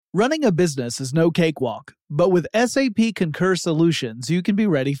Running a business is no cakewalk, but with SAP Concur Solutions, you can be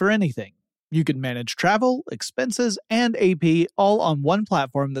ready for anything. You can manage travel, expenses, and AP all on one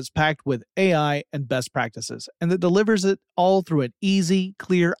platform that's packed with AI and best practices, and that delivers it all through an easy,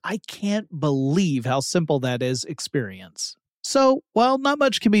 clear, I can't believe how simple that is experience. So, while not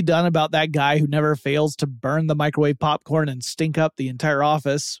much can be done about that guy who never fails to burn the microwave popcorn and stink up the entire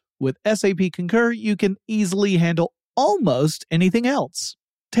office, with SAP Concur, you can easily handle almost anything else.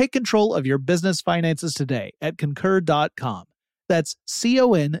 Take control of your business finances today at Concur.com. That's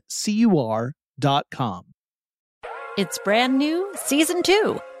CONCUR.com. It's brand new, Season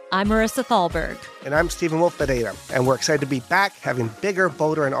 2. I'm Marissa Thalberg. And I'm Stephen Wolf Pereira, and we're excited to be back having bigger,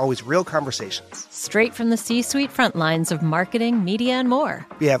 bolder, and always real conversations. Straight from the C-suite front lines of marketing, media, and more.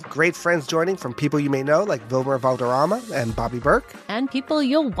 We have great friends joining from people you may know, like Wilmer Valderrama and Bobby Burke. And people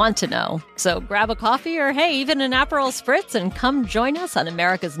you'll want to know. So grab a coffee or, hey, even an Aperol Spritz and come join us on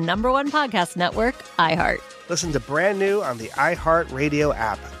America's #1 podcast network, iHeart. Listen to Brand New on the iHeartRadio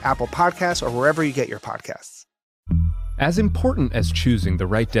app, Apple Podcasts, or wherever you get your podcasts. As important as choosing the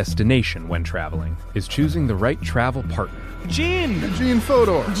right destination when traveling is choosing the right travel partner. Gene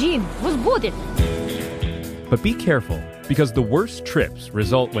Fodor. Gene, was good. But be careful, because the worst trips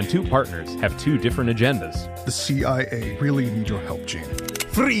result when two partners have two different agendas. The CIA really need your help, Gene.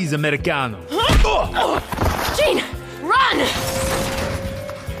 Freeze, Americano. Gene, run!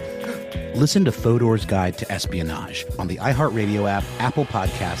 Listen to Fodor's Guide to Espionage on the iHeartRadio app, Apple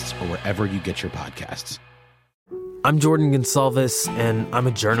Podcasts, or wherever you get your podcasts. I'm Jordan Gonsalves, and I'm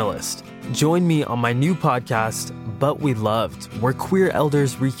a journalist. Join me on my new podcast, But We Loved, where queer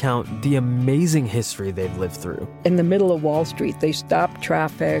elders recount the amazing history they've lived through. In the middle of Wall Street, they stopped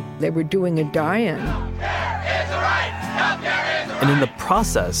traffic. They were doing a die-in. And in the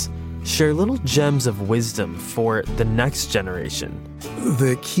process, share little gems of wisdom for the next generation.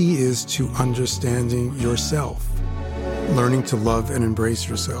 The key is to understanding yourself, learning to love and embrace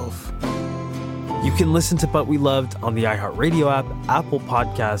yourself. You can listen to But We Loved on the iHeartRadio app, Apple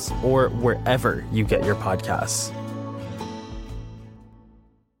Podcasts, or wherever you get your podcasts.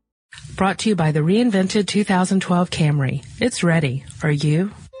 Brought to you by the reinvented 2012 Camry. It's ready. Are you?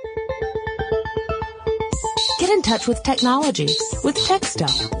 Get in touch with technology with Tech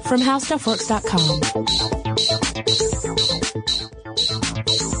Stuff from HowStuffWorks.com.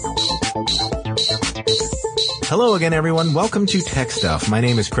 Hello again, everyone. Welcome to Tech Stuff. My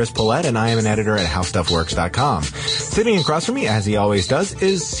name is Chris Pollette, and I am an editor at HowStuffWorks.com. Sitting across from me, as he always does,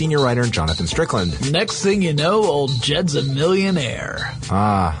 is senior writer Jonathan Strickland. Next thing you know, old Jed's a millionaire.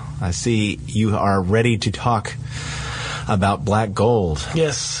 Ah, I see you are ready to talk about black gold.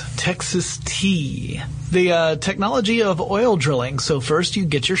 Yes, Texas tea. The technology of oil drilling. So first you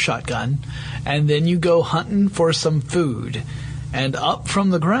get your shotgun, and then you go hunting for some food. And up from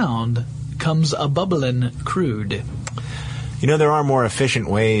the ground comes a bubbling crude. You know, there are more efficient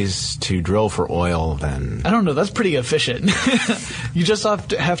ways to drill for oil than... I don't know. That's pretty efficient. You just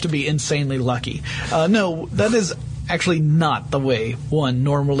have to be insanely lucky. No, that is actually not the way one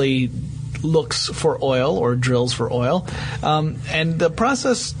normally looks for oil or drills for oil. And the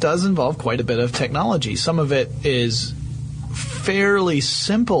process does involve quite a bit of technology. Some of it is fairly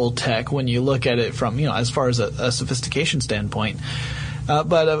simple tech when you look at it from, as far as a sophistication standpoint.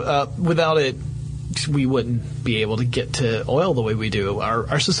 But without it, we wouldn't be able to get to oil the way we do.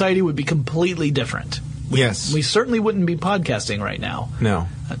 Our society would be completely different. Yes. We certainly wouldn't be podcasting right now. No.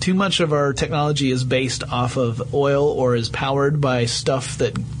 Too much of our technology is based off of oil or is powered by stuff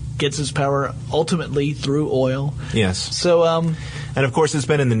that gets its power ultimately through oil. Yes. So, and of course, it's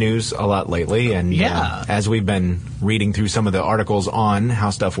been in the news a lot lately. And as we've been reading through some of the articles on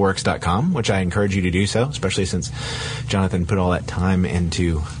HowStuffWorks.com, which I encourage you to do so, especially since Jonathan put all that time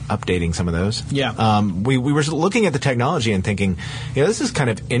into updating some of those. Yeah. We were looking at the technology and thinking, this is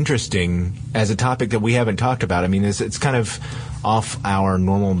kind of interesting as a topic that we haven't talked about. I mean, it's kind of off our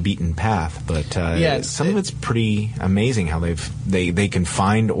normal beaten path, but some of it's pretty amazing how they can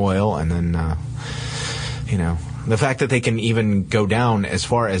find oil and then the fact that they can even go down as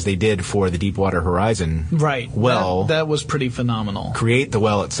far as they did for the Deepwater Horizon well, that was pretty phenomenal. Create the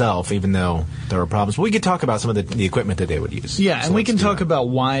well itself, even though there were problems. We could talk about some of the equipment that they would use. Yeah, and we can talk about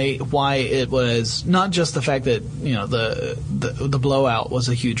why it was not just the fact that the blowout was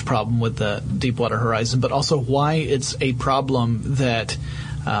a huge problem with the Deepwater Horizon, but also why it's a problem that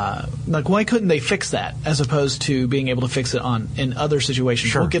why couldn't they fix that as opposed to being able to fix it in other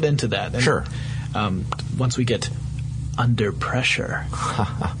situations? Sure. We'll get into that. And, sure. Once we get under pressure.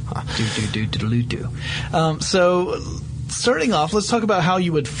 So starting off, let's talk about how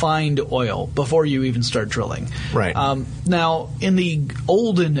you would find oil before you even start drilling. Right. Now, in the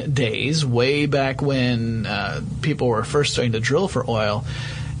olden days, way back when people were first starting to drill for oil,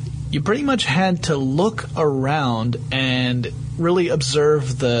 you pretty much had to look around and really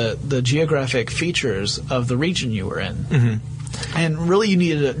observe the geographic features of the region you were in. Mm-hmm. And really you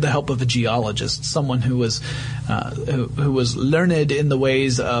needed the help of a geologist, someone who was learned in the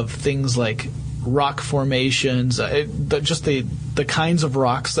ways of things like rock formations, just the kinds of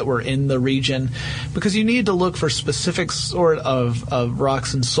rocks that were in the region, because you needed to look for specific sort of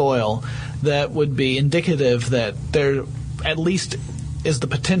rocks and soil that would be indicative that there at least is the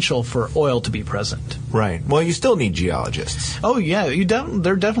potential for oil to be present. Right. Well, you still need geologists. Oh, yeah.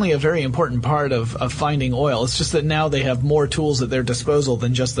 They're definitely a very important part of finding oil. It's just that now they have more tools at their disposal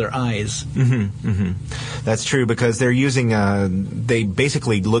than just their eyes. Mm-hmm, mm-hmm. That's true, because they're using, they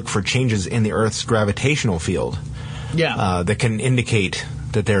basically look for changes in the Earth's gravitational field. Yeah. That can indicate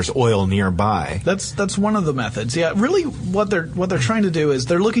that there's oil nearby. That's one of the methods. Yeah, really what they're trying to do is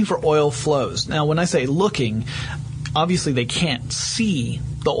they're looking for oil flows. Now, when I say looking, obviously they can't see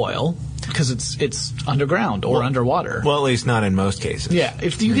the oil because it's underground or underwater. Well, at least not in most cases. Yeah,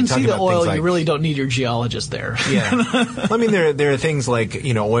 if you can see the oil, you really don't need your geologist there. Yeah. I mean, there are things like,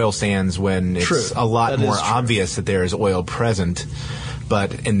 oil sands when it's a lot more obvious that there is oil present.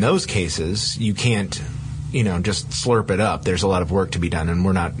 But in those cases, you can't, just slurp it up. There's a lot of work to be done, and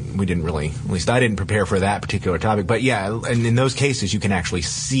we didn't really, at least I didn't prepare for that particular topic. But yeah, and in those cases, you can actually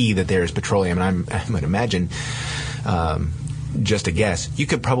see that there's petroleum, and I would imagine, just a guess, you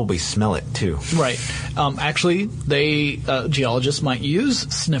could probably smell it too. Right. Actually, geologists might use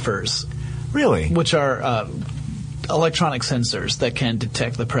sniffers. Really? Which are electronic sensors that can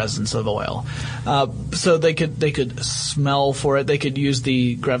detect the presence of oil. So they could smell for it. They could use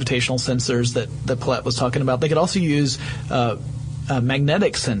the gravitational sensors that Colette was talking about. They could also use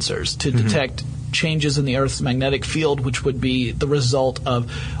magnetic sensors to detect changes in the Earth's magnetic field, which would be the result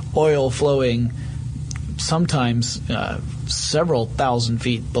of oil flowing sometimes several thousand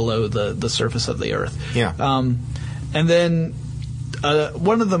feet below the surface of the Earth. Yeah. And then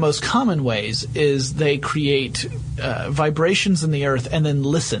one of the most common ways is they create vibrations in the Earth and then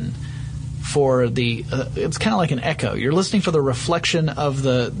listen for the it's kind of like an echo. You're listening for the reflection of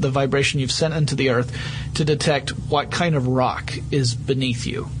the vibration you've sent into the Earth to detect what kind of rock is beneath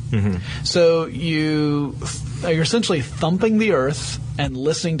you. Mm-hmm. So you're essentially thumping the Earth and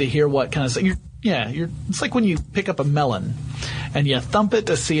listening to hear what kind of it's like when you pick up a melon and you thump it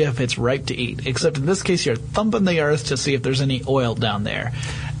to see if it's ripe to eat, except in this case you're thumping the Earth to see if there's any oil down there.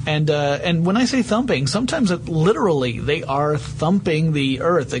 And when I say thumping, sometimes literally they are thumping the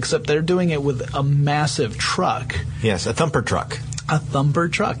Earth, except they're doing it with a massive truck. Yes, a thumper truck. A thumper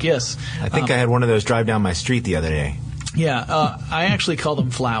truck, yes. I think I had one of those drive down my street the other day. Yeah, I actually call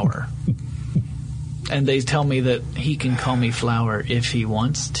them Flower. And they tell me that he can call me Flower if he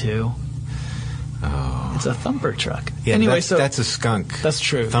wants to. Oh. It's a thumper truck. Yeah, anyway, that's a skunk. That's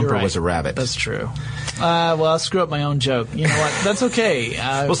true. Thumper right. was a rabbit. That's true. Well, I'll screw up my own joke. You know what? That's okay.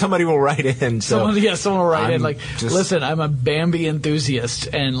 Well, somebody will write in. Someone will write in. Listen, I'm a Bambi enthusiast,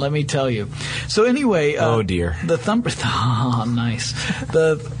 and let me tell you. So anyway. Oh, dear. The thumper. Oh, nice.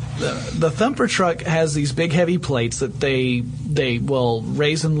 The thumper truck has these big heavy plates that they will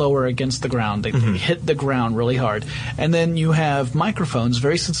raise and lower against the ground. They hit the ground really hard. And then you have microphones,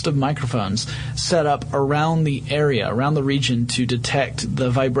 very sensitive microphones, set up around the area, around the region to detect the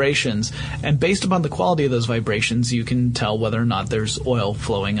vibrations. And based upon the quality of those vibrations, you can tell whether or not there's oil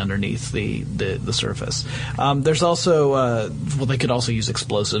flowing underneath the surface. There's also, they could also use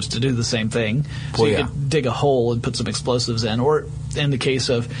explosives to do the same thing. So you could dig a hole and put some explosives in. Or in the case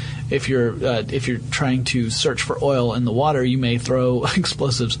of if you're trying to search for oil in the water, you may throw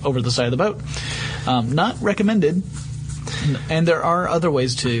explosives over the side of the boat. Not recommended. And there are other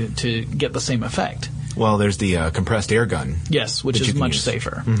ways to get the same effect. Well, there's the compressed air gun. Yes, which is much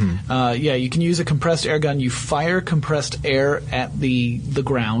safer. Mm-hmm. You can use a compressed air gun. You fire compressed air at the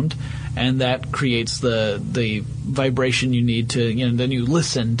ground, and that creates the vibration you need to, then you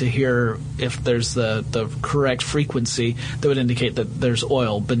listen to hear if there's the correct frequency that would indicate that there's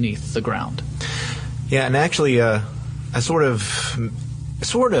oil beneath the ground. Yeah, and actually, I sort of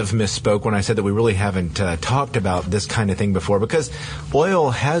misspoke when I said that we really haven't talked about this kind of thing before, because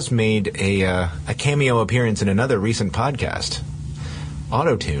oil has made a cameo appearance in another recent podcast,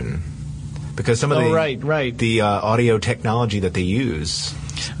 Auto-Tune, because some of the audio technology that they use.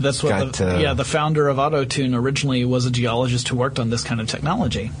 That's what the founder of Auto-Tune originally was a geologist who worked on this kind of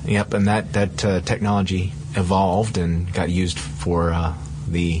technology. Yep, and that technology evolved and got used for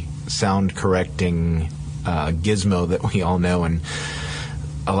the sound correcting gizmo that we all know and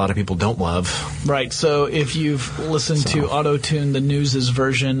a lot of people don't love. Right. So if you've listened to Auto-Tune, the News'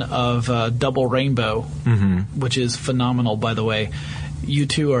 version of Double Rainbow, which is phenomenal, by the way, you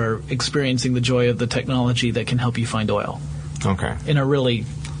too are experiencing the joy of the technology that can help you find oil. Okay. In a really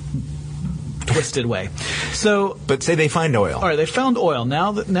twisted way. So, but say they find oil. All right, they found oil.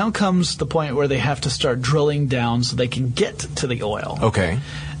 Now comes the point where they have to start drilling down so they can get to the oil. Okay.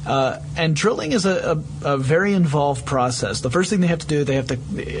 And drilling is a very involved process. The first thing they have to do,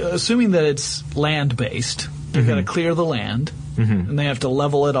 assuming that it's land-based, they've got to clear the land, and they have to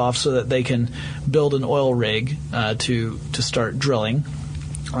level it off so that they can build an oil rig to start drilling.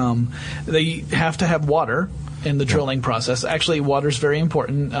 They have to have water in the drilling process. Actually, water is very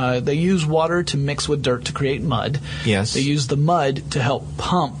important. They use water to mix with dirt to create mud. Yes. They use the mud to help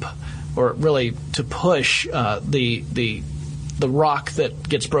pump, or really to push the rock that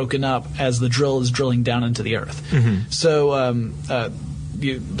gets broken up as the drill is drilling down into the earth. So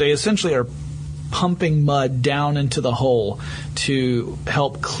they essentially are pumping mud down into the hole to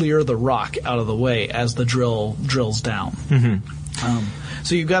help clear the rock out of the way as the drill drills down.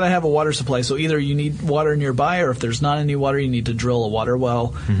 So you've got to have a water supply. So either you need water nearby, or if there's not any water, you need to drill a water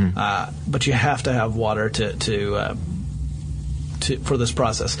well. But you have to have water for this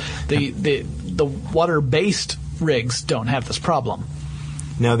process. The water-based rigs don't have this problem.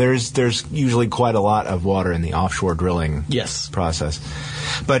 Now, there's usually quite a lot of water in the offshore drilling process.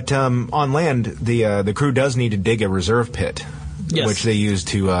 But on land, the crew does need to dig a reserve pit, which they use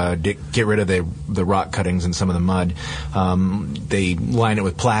to get rid of the rock cuttings and some of the mud. They line it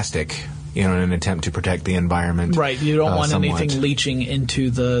with plastic, in an attempt to protect the environment. Right. You don't want somewhat. anything leaching into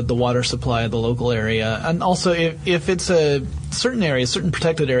the water supply of the local area. And also, if it's a certain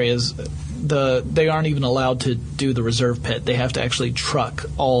protected areas, they aren't even allowed to do the reserve pit. They have to actually truck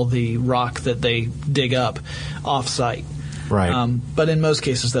all the rock that they dig up off-site. Right. But in most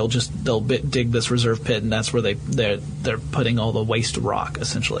cases, they'll dig this reserve pit, and that's where they're putting all the waste rock,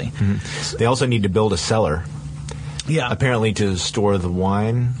 essentially. They also need to build a cellar. Yeah. Apparently to store the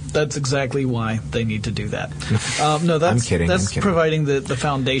wine. That's exactly why they need to do that. No, that's, I'm kidding. That's providing the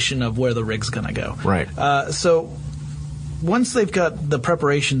foundation of where the rig's going to go. Right. So once they've got the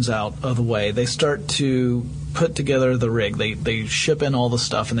preparations out of the way, they start to put together the rig. They ship in all the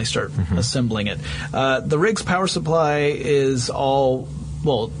stuff and they start assembling it. The rig's power supply is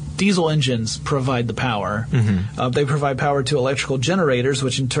diesel engines provide the power. They provide power to electrical generators,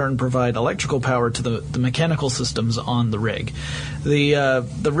 which in turn provide electrical power to the mechanical systems on the rig.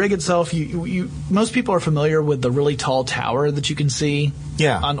 The rig itself, most people are familiar with the really tall tower that you can see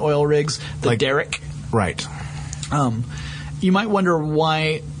on oil rigs, the derrick. Right. You might wonder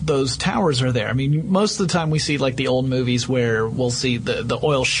why those towers are there. I mean, most of the time we see like the old movies where we'll see the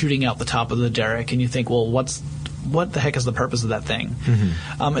oil shooting out the top of the derrick, and you think, well, what the heck is the purpose of that thing?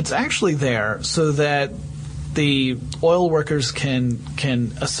 It's actually there so that the oil workers can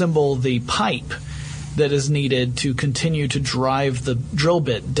assemble the pipe that is needed to continue to drive the drill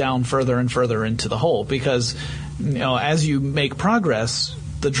bit down further and further into the hole. Because as you make progress,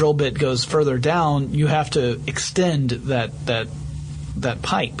 the drill bit goes further down. You have to extend that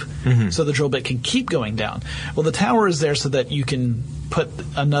pipe so the drill bit can keep going down. Well, the tower is there so that you can put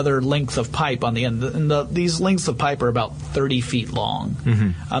another length of pipe on the end. And these lengths of pipe are about 30 feet long.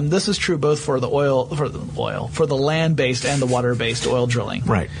 This is true both for the land-based and the water-based oil drilling.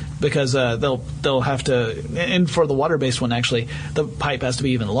 Right. Because they'll have to, and for the water-based one, actually, the pipe has to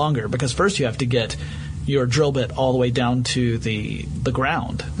be even longer, because first you have to get your drill bit all the way down to the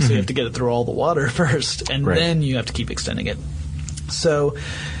ground. So you have to get it through all the water first, and then you have to keep extending it. So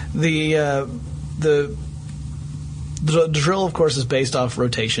the drill, of course, is based off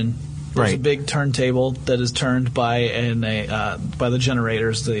rotation. There's a big turntable that is turned by the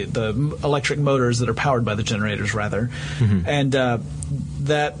generators, the electric motors that are powered by the generators, rather, and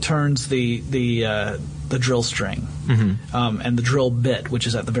that turns the drill string and the drill bit, which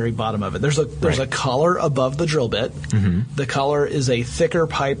is at the very bottom of it. There's a collar above the drill bit. The collar is a thicker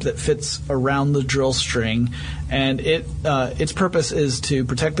pipe that fits around the drill string, and its purpose is to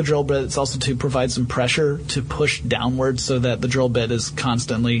protect the drill bit. It's also to provide some pressure to push downward so that the drill bit is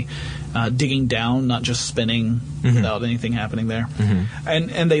constantly digging down, not just spinning without anything happening there.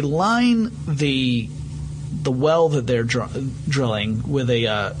 And they line the well that they're drilling with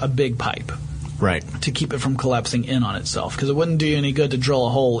a big pipe. Right. To keep it from collapsing in on itself, because it wouldn't do you any good to drill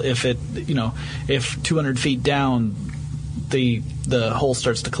a hole if 200 feet down the hole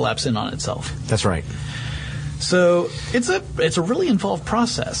starts to collapse in on itself. That's right. So it's a really involved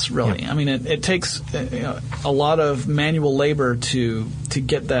process, really. I mean, it takes a lot of manual labor to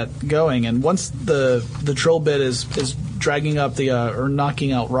get that going. And once the drill bit is dragging up or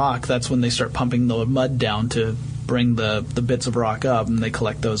knocking out rock, that's when they start pumping the mud down to bring the bits of rock up, and they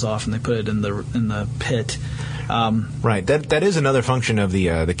collect those off and they put it in the pit. Right. That is another function of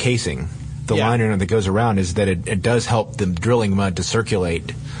the casing. The liner that goes around is that it does help the drilling mud to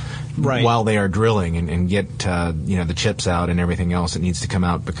circulate while they are drilling and get the chips out and everything else that needs to come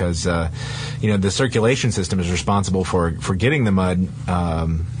out, because the circulation system is responsible for getting the mud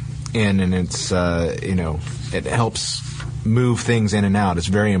in, and it's it helps move things in and out. It's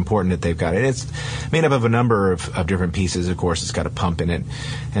very important that they've got it. It's made up of a number of different pieces. Of course, it's got a pump in it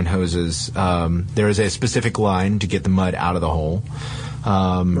and hoses. There is a specific line to get the mud out of the hole.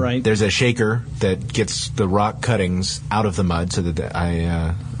 There's a shaker that gets the rock cuttings out of the mud so that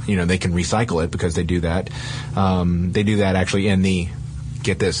they can recycle it, because they do that. They do that actually in the,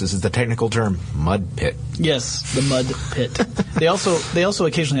 get this is the technical term, mud pit. Yes, the mud pit. They also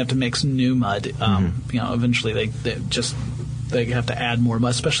occasionally have to mix new mud. Eventually they have to add more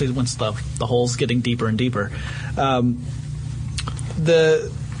mud, especially once the hole's getting deeper and deeper.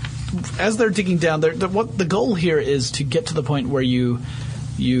 As they're digging down, what the goal here is to get to the point where you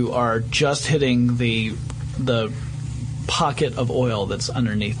are just hitting the pocket of oil that's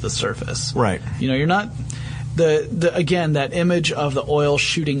underneath the surface. Right. You're not again, that image of the oil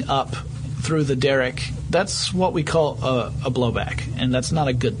shooting up through the derrick. That's what we call a blowback, and that's not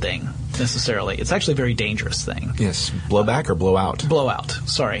a good thing necessarily. It's actually a very dangerous thing. Yes, blowback or blowout. Blowout.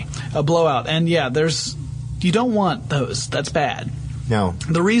 Sorry, a blowout. And you don't want those. That's bad. No.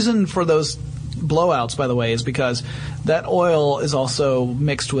 The reason for those blowouts, by the way, is because that oil is also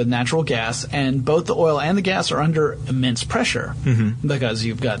mixed with natural gas, and both the oil and the gas are under immense pressure because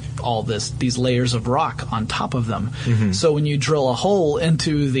you've got all these layers of rock on top of them. So when you drill a hole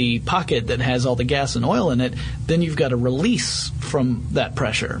into the pocket that has all the gas and oil in it, then you've got a release from that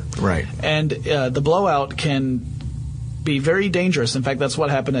pressure. Right. And the blowout can be very dangerous. In fact, that's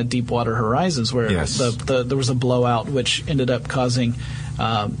what happened at Deepwater Horizons, where there was a blowout which ended up causing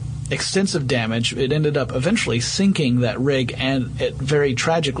extensive damage. It ended up eventually sinking that rig, and it very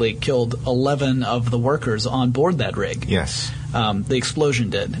tragically killed 11 of the workers on board that rig. Yes. The explosion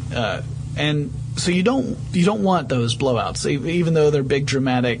did. And so you don't want those blowouts. Even though they're big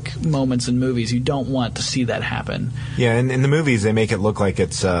dramatic moments in movies, you don't want to see that happen. Yeah, and in the movies they make it look like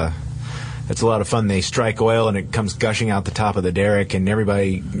it's a lot of fun. They strike oil and it comes gushing out the top of the derrick, and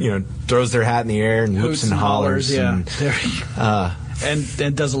everybody throws their hat in the air and whoops and hollers. Yeah.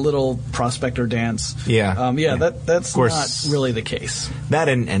 And does a little prospector dance. That's not really the case. That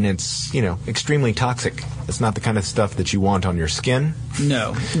and it's extremely toxic. It's not the kind of stuff that you want on your skin.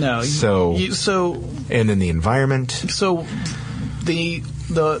 No. So and in the environment. So they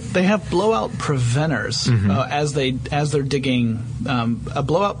have blowout preventers as they're digging. A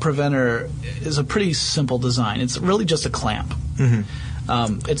blowout preventer is a pretty simple design. It's really just a clamp.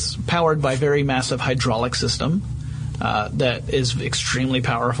 It's powered by a very massive hydraulic system that is extremely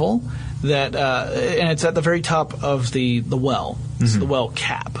powerful. And it's at the very top of the well. It's the well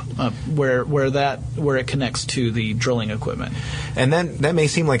cap where it connects to the drilling equipment. And that may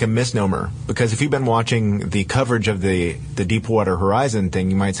seem like a misnomer, because if you've been watching the coverage of the Deepwater Horizon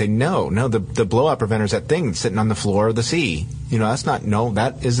thing, you might say, no, the blowout preventer is that thing sitting on the floor of the sea.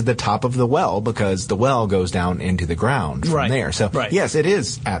 That is at the top of the well, because the well goes down into the ground from there. So yes, it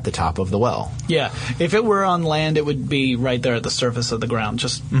is at the top of the well. Yeah, if it were on land, it would be right there at the surface of the ground,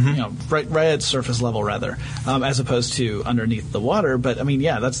 just right at surface level rather, as opposed to underneath the water. But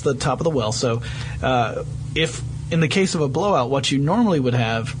that's the top of the well. So if in the case of a blowout, what you normally would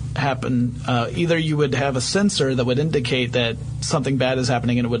have happen, either you would have a sensor that would indicate that something bad is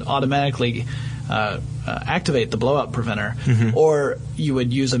happening and it would automatically activate the blowout preventer, or you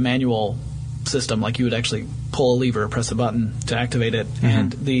would use a manual system, like you would actually pull a lever, press a button to activate it,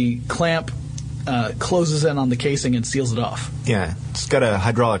 and the clamp closes in on the casing and seals it off. Yeah, it's got a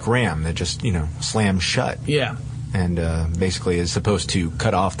hydraulic ram that just slams shut. Yeah. And basically is supposed to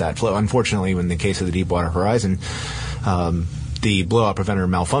cut off that flow. Unfortunately, in the case of the Deepwater Horizon, the blowout preventer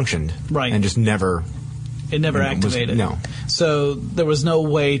malfunctioned. Right. And just never... It never activated. No. So there was no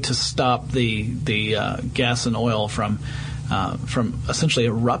way to stop the gas and oil from essentially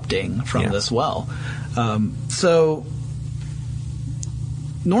erupting from this well. So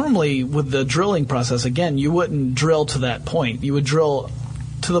normally with the drilling process, again, you wouldn't drill to that point. You would drill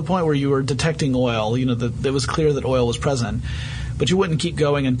to the point where you were detecting oil, it was clear that oil was present, but you wouldn't keep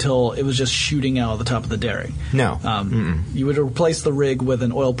going until it was just shooting out of the top of the derrick. No. You would replace the rig with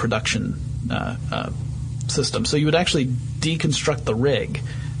an oil production system. So you would actually deconstruct the rig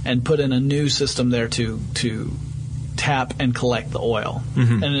and put in a new system there to tap and collect the oil,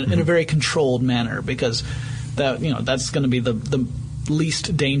 and in a very controlled manner, because that's going to be the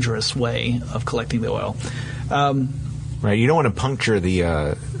least dangerous way of collecting the oil. Right. You don't want to puncture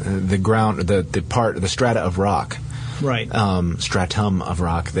the ground, the strata of rock. Right. Stratum of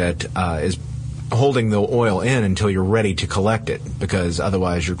rock that is holding the oil in until you're ready to collect it, because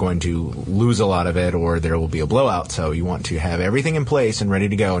otherwise you're going to lose a lot of it, or there will be a blowout. So you want to have everything in place and ready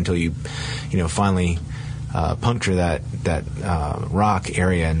to go until you finally puncture that rock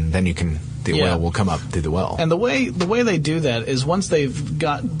area, and then the oil will come up through the well. And the way they do that is once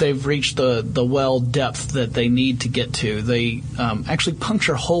they've reached the well depth that they need to get to, they actually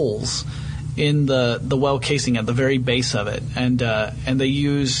puncture holes in the well casing at the very base of it, and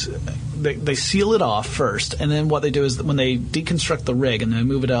they seal it off first, and then what they do is when they deconstruct the rig and they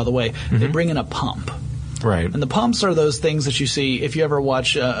move it out of the way, they bring in a pump. Right. And the pumps are those things that you see if you ever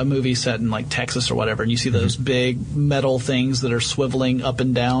watch a movie set in like Texas or whatever, and you see those big metal things that are swiveling up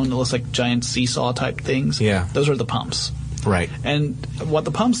and down. It looks like giant seesaw type things. Yeah. Those are the pumps. Right. And what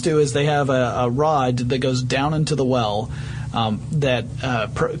the pumps do is they have a rod that goes down into the well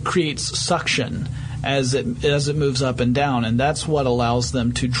that creates suction as it moves up and down, and that's what allows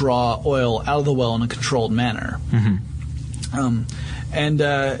them to draw oil out of the well in a controlled manner.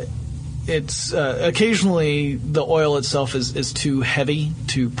 It's occasionally the oil itself is too heavy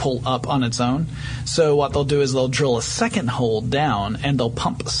to pull up on its own. So what they'll do is they'll drill a second hole down, and they'll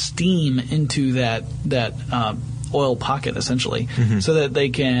pump steam into that oil pocket, essentially, so that they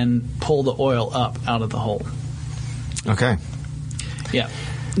can pull the oil up out of the hole. Okay. Yeah.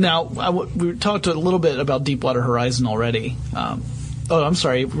 Now, we talked a little bit about Deepwater Horizon already. I'm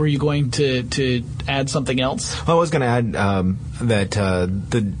sorry. Were you going to add something else? Well, I was going to add that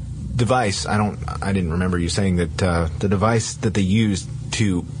the device. I didn't remember you saying that the device that they used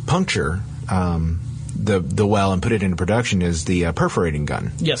to puncture the well and put it into production is the perforating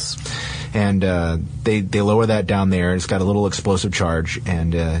gun. Yes. And they lower that down there. It's got a little explosive charge,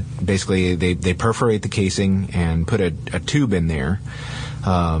 and basically they perforate the casing and put a tube in there,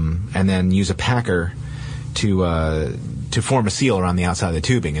 and then use a packer to form a seal around the outside of the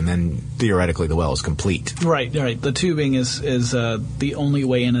tubing, and then theoretically the well is complete. Right. The tubing is the only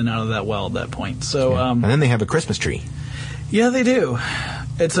way in and out of that well at that point. So, and then they have a Christmas tree. Yeah, they do.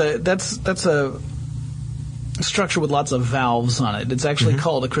 That's a structure with lots of valves on it. It's actually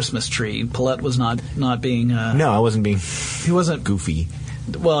called a Christmas tree. Paulette was not being. No, I wasn't being. He wasn't goofy.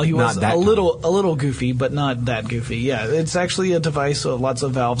 Well, he was a little goofy, but not that goofy. Yeah, it's actually a device with lots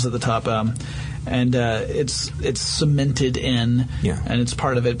of valves at the top. And it's cemented in, and it's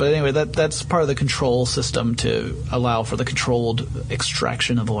part of it. But anyway, that's part of the control system to allow for the controlled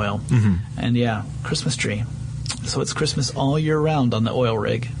extraction of oil. And Christmas tree. So it's Christmas all year round on the oil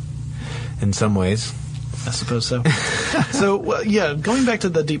rig. In some ways. I suppose so. So, going back to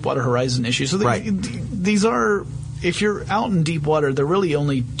the Deepwater Horizon issue. So these are, if you're out in deep water, there are really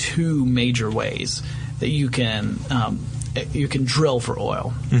only two major ways that you can drill for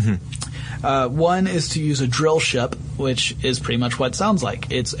oil. One is to use a drill ship, which is pretty much what it sounds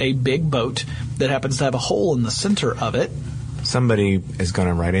like. It's a big boat that happens to have a hole in the center of it. Somebody is going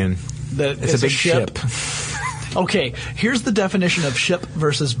to write in. It's a big ship. Okay, here's the definition of ship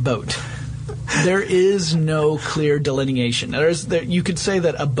versus boat. There is no clear delineation. You could say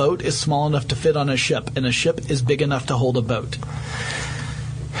that a boat is small enough to fit on a ship, and a ship is big enough to hold a boat.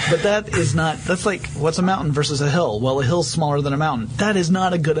 But that's like, what's a mountain versus a hill? Well, a hill's smaller than a mountain. That is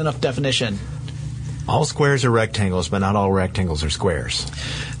not a good enough definition. All squares are rectangles, but not all rectangles are squares.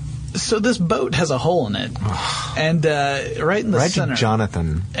 So this boat has a hole in it, and right in the center.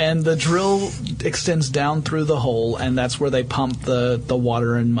 Jonathan. And the drill extends down through the hole, and that's where they pump the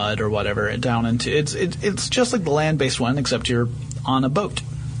water and mud or whatever down into. It's just like the land-based one, except you're on a boat,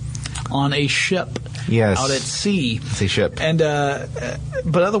 on a ship. Yes. Out at sea. It's a ship. And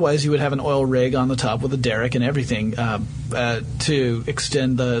but otherwise, you would have an oil rig on the top with a derrick and everything to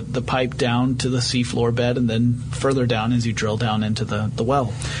extend the pipe down to the seafloor bed, and then further down as you drill down into the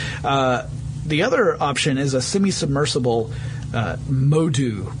well. The other option is a semi-submersible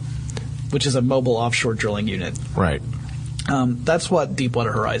MODU, which is a mobile offshore drilling unit. Right. That's what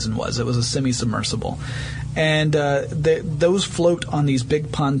Deepwater Horizon was. It was a semi-submersible. And those float on these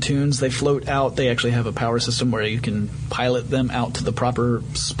big pontoons. They float out. They actually have a power system where you can pilot them out to the proper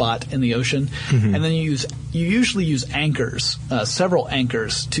spot in the ocean. Mm-hmm. And then you usually use anchors, several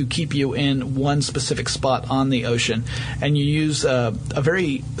anchors, to keep you in one specific spot on the ocean. And you use a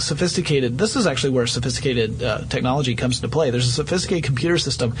very sophisticated – this is actually where sophisticated technology comes into play. There's a sophisticated computer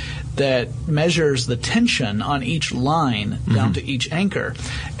system that measures the tension on each line down to each anchor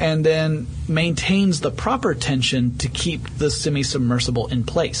and then maintains the proper tension to keep the semi-submersible in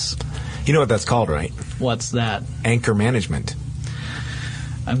place. You know what that's called, right? What's that? Anchor management.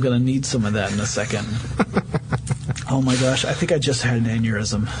 I'm going to need some of that in a second. Oh my gosh, I think I just had an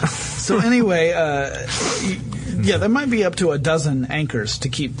aneurysm. So anyway, there might be up to a dozen anchors to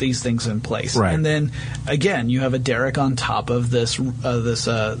keep these things in place. Right. And then, again, you have a derrick on top of this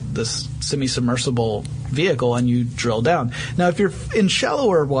semi-submersible vehicle, and you drill down. Now, if you're in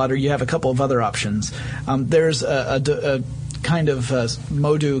shallower water, you have a couple of other options. There's a kind of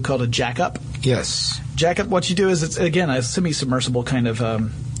MODU called a jack-up. Yes. Jack-up, what you do is it's, again, a semi-submersible kind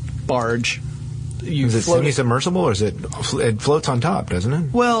of barge. Is it semi-submersible, or is it floats on top, doesn't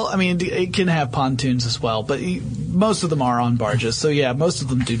it? Well, I mean, it can have pontoons as well, but most of them are on barges. So, yeah, most of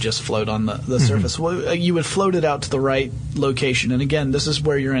them do just float on the surface. Well, you would float it out to the right location. And, again, this is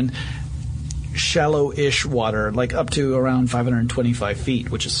where you're in shallow-ish water, like up to around 525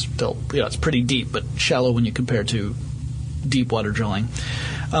 feet, which is still, it's pretty deep, but shallow when you compare to deep water drilling.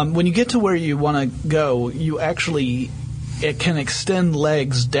 When you get to where you want to go, it can extend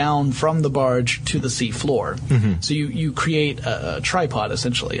legs down from the barge to the sea floor. Mm-hmm. So you create a tripod,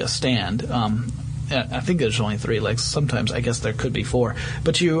 essentially, a stand. I think there's only 3 legs. Sometimes I guess there could be 4.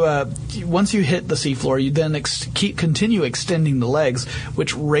 But once you hit the sea floor, you then continue extending the legs,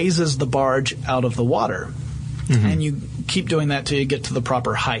 which raises the barge out of the water. Mm-hmm. And you keep doing that till you get to the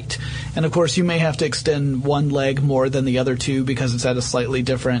proper height. And, of course, you may have to extend one leg more than the other 2 because it's at a slightly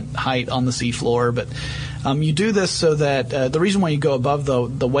different height on the sea floor. But you do this so that the reason why you go above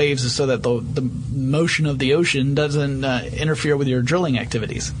the waves is so that the motion of the ocean doesn't interfere with your drilling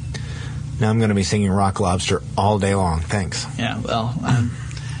activities. Now I'm going to be singing Rock Lobster all day long. Thanks. Yeah, well,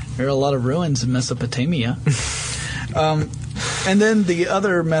 there are a lot of ruins in Mesopotamia. And then the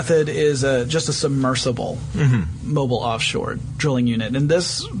other method is just a submersible mobile offshore drilling unit. And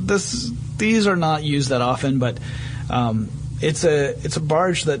these are not used that often, but it's a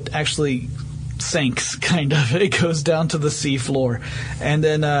barge that actually sinks, kind of. It goes down to the sea floor. And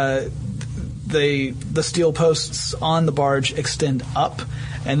then the steel posts on the barge extend up,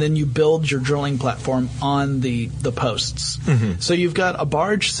 and then you build your drilling platform on the posts. Mm-hmm. So you've got a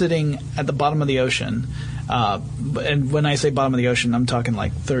barge sitting at the bottom of the ocean. And when I say bottom of the ocean, I'm talking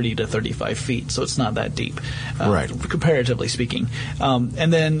like 30 to 35 feet, so it's not that deep, right, comparatively speaking.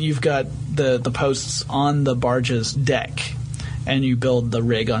 And then you've got the posts on the barge's deck, and you build the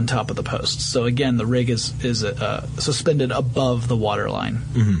rig on top of the posts. So again, the rig is suspended above the waterline.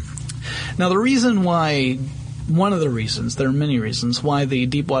 Mm-hmm. Now, one of the reasons, there are many reasons, why the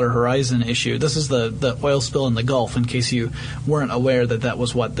Deepwater Horizon issue, this is the oil spill in the Gulf, in case you weren't aware that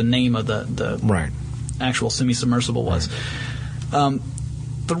was what the name of the right. actual semi-submersible was. Right.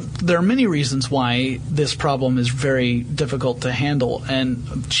 There are many reasons why this problem is very difficult to handle,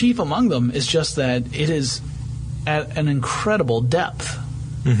 and chief among them is just that it is at an incredible depth.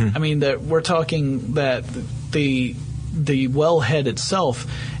 Mm-hmm. I mean, we're talking that the wellhead itself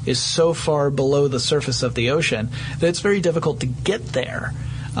is so far below the surface of the ocean that it's very difficult to get there.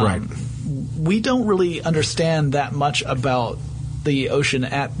 Right. We don't really understand that much about the ocean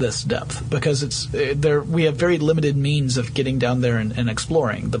at this depth because we have very limited means of getting down there and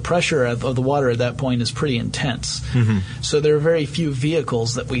exploring. The pressure of the water at that point is pretty intense. Mm-hmm. So there are very few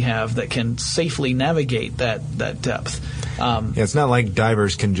vehicles that we have that can safely navigate that depth. It's not like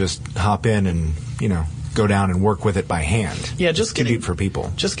divers can just hop in and, go down and work with it by hand. Yeah, it's too deep for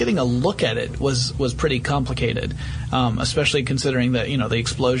people. Just getting a look at it was pretty complicated, especially considering that the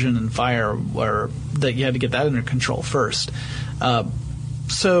explosion and fire that you had to get that under control first.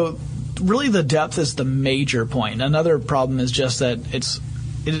 So really, the depth is the major point. Another problem is just that it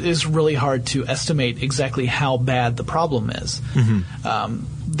is really hard to estimate exactly how bad the problem is.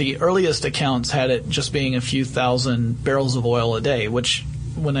 Mm-hmm. The earliest accounts had it just being a few thousand barrels of oil a day, which,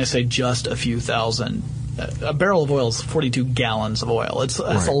 when I say just a few thousand, a barrel of oil is 42 gallons of oil.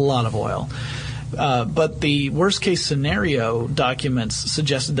 That's a lot of oil. But the worst-case scenario documents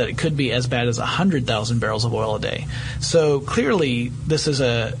suggested that it could be as bad as 100,000 barrels of oil a day. So clearly,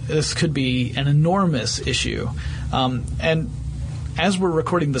 this could be an enormous issue. And as we're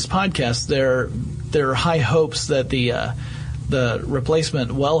recording this podcast, there are high hopes that the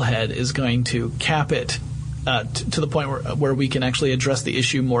replacement wellhead is going to cap it to the point where we can actually address the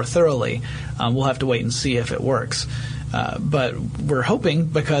issue more thoroughly. We'll have to wait and see if it works. But we're hoping,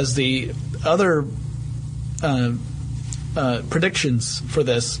 because the other predictions for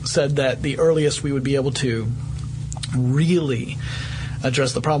this said that the earliest we would be able to really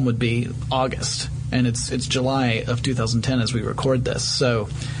address the problem would be August, and it's July of 2010 as we record this. So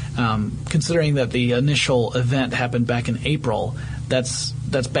considering that the initial event happened back in April, that's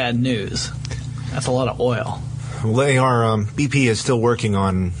bad news. That's a lot of oil. Well, they are. BP is still working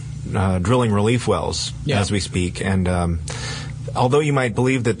on drilling relief wells as we speak, and although you might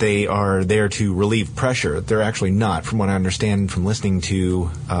believe that they are there to relieve pressure, they're actually not. From what I understand from listening to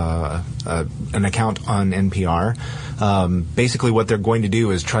an account on NPR, basically what they're going to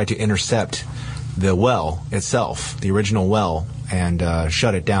do is try to intercept the well itself, the original well, and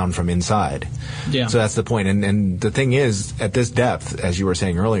shut it down from inside. Yeah. So that's the point. And the thing is, at this depth, as you were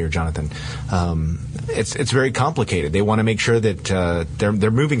saying earlier, Jonathan, it's very complicated. They want to make sure that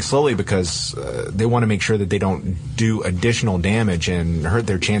they're moving slowly because they want to make sure that they don't do additional damage and hurt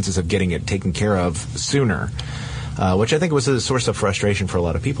their chances of getting it taken care of sooner, which I think was a source of frustration for a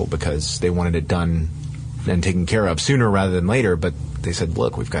lot of people because they wanted it done and taken care of sooner rather than later, but they said,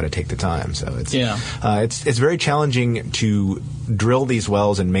 look, we've got to take the time. So it's very challenging to drill these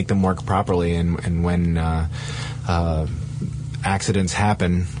wells and make them work properly, and when accidents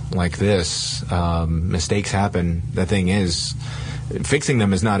happen like this, mistakes happen, the thing is, fixing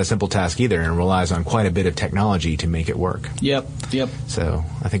them is not a simple task either, and relies on quite a bit of technology to make it work. Yep. So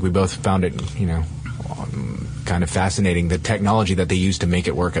I think we both found it, kind of fascinating, the technology that they use to make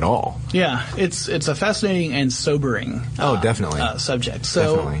it work at all. Yeah, it's a fascinating and sobering definitely subject.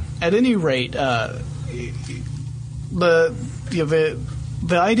 So definitely. At any rate, the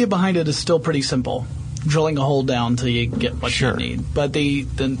idea behind it is still pretty simple. Drilling a hole down till you get what you need. But the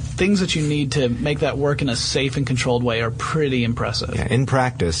things that you need to make that work in a safe and controlled way are pretty impressive. Yeah, in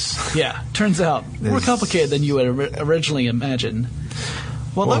practice. Yeah, turns out more complicated than you would originally imagine.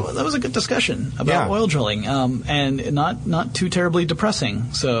 Well, that was a good discussion about oil drilling, and not too terribly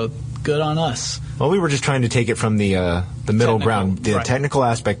depressing. So good on us. Well, we were just trying to take it from the middle ground, the technical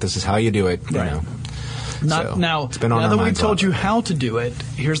aspect. This is how you do it. You know. Now that we've told you how to do it,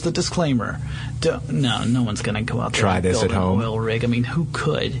 here's the disclaimer. No one's going to go out there and build an oil rig. I mean, who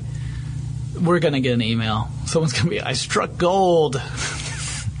could? We're going to get an email. Someone's going to be, I struck gold.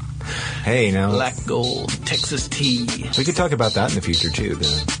 Hey, black gold, Texas tea. We could talk about that in the future too.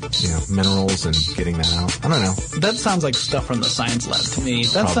 The minerals and getting that out. I don't know. That sounds like stuff from the science lab to me.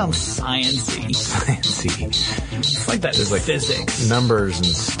 That sounds sciencey. It's like that. There's like physics, numbers and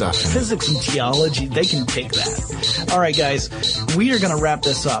stuff. Physics and geology, they can take that. All right, guys, we are going to wrap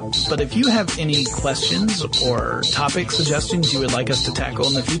this up. But if you have any questions or topic suggestions you would like us to tackle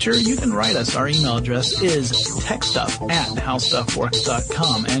in the future, you can write us. Our email address is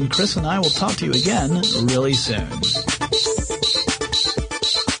techstuff@howstuffworks.com, and Chris and I will talk to you again really soon.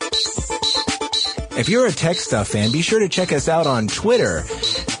 If you're a Tech Stuff fan, be sure to check us out on Twitter.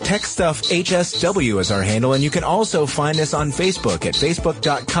 TechStuffHSW is our handle, and you can also find us on Facebook at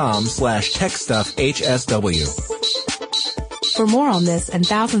facebook.com/TechStuffHSW. For more on this and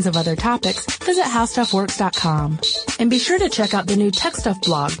thousands of other topics, visit HowStuffWorks.com. And be sure to check out the new Tech Stuff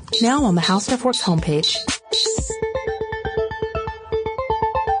blog, now on the How Stuff Works homepage.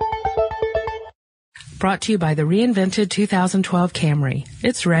 Brought to you by the reinvented 2012 Camry.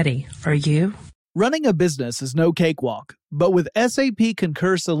 It's ready. Are you? Running a business is no cakewalk, but with SAP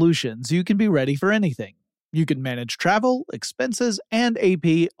Concur Solutions, you can be ready for anything. You can manage travel, expenses, and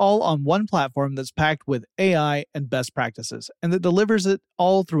AP all on one platform that's packed with AI and best practices, and that delivers it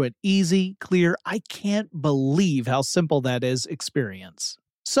all through an easy, clear, I can't believe how simple that is experience.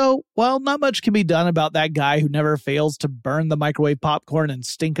 So, while not much can be done about that guy who never fails to burn the microwave popcorn and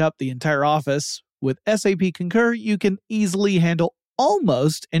stink up the entire office, with SAP Concur, you can easily handle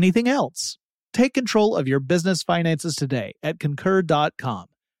almost anything else. Take control of your business finances today at Concur.com.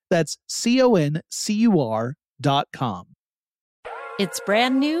 That's CONCUR.com. It's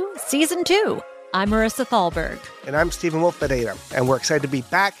brand new, Season 2. I'm Marissa Thalberg. And I'm Stephen Wolf-Bedeta. And we're excited to be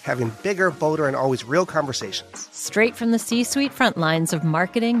back having bigger, bolder, and always real conversations. Straight from the C-suite front lines of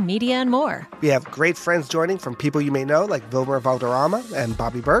marketing, media, and more. We have great friends joining from people you may know, like Wilmer Valderrama and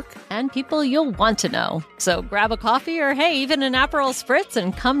Bobby Burke. And people you'll want to know. So grab a coffee or, hey, even an Aperol Spritz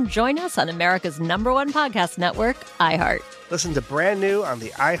and come join us on America's #1 podcast network, iHeart. Listen to brand new on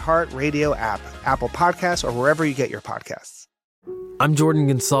the iHeart Radio app, Apple Podcasts, or wherever you get your podcasts. I'm Jordan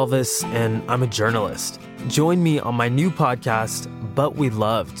Gonsalves, and I'm a journalist. Join me on my new podcast, But We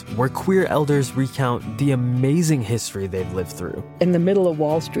Loved, where queer elders recount the amazing history they've lived through. In the middle of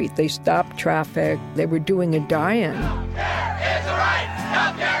Wall Street, they stopped traffic. They were doing a die-in.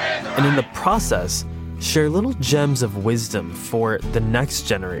 And in the process, share little gems of wisdom for the next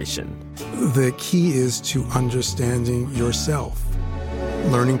generation. The key is to understanding yourself,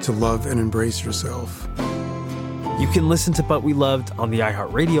 learning to love and embrace yourself. You can listen to But We Loved on the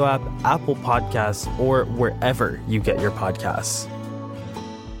iHeartRadio app, Apple Podcasts, or wherever you get your podcasts.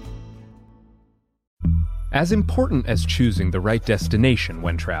 As important as choosing the right destination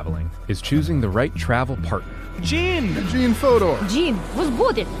when traveling is choosing the right travel partner. Gene Fodor. Gene, was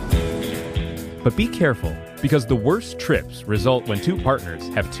будет? But be careful, because the worst trips result when two partners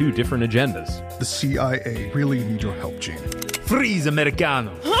have two different agendas. The CIA really need your help, Gene. Freeze,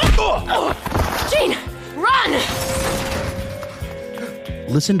 Americano! Gene, run!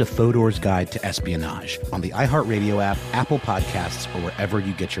 Listen to Fodor's Guide to Espionage on the iHeartRadio app, Apple Podcasts, or wherever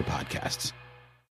you get your podcasts.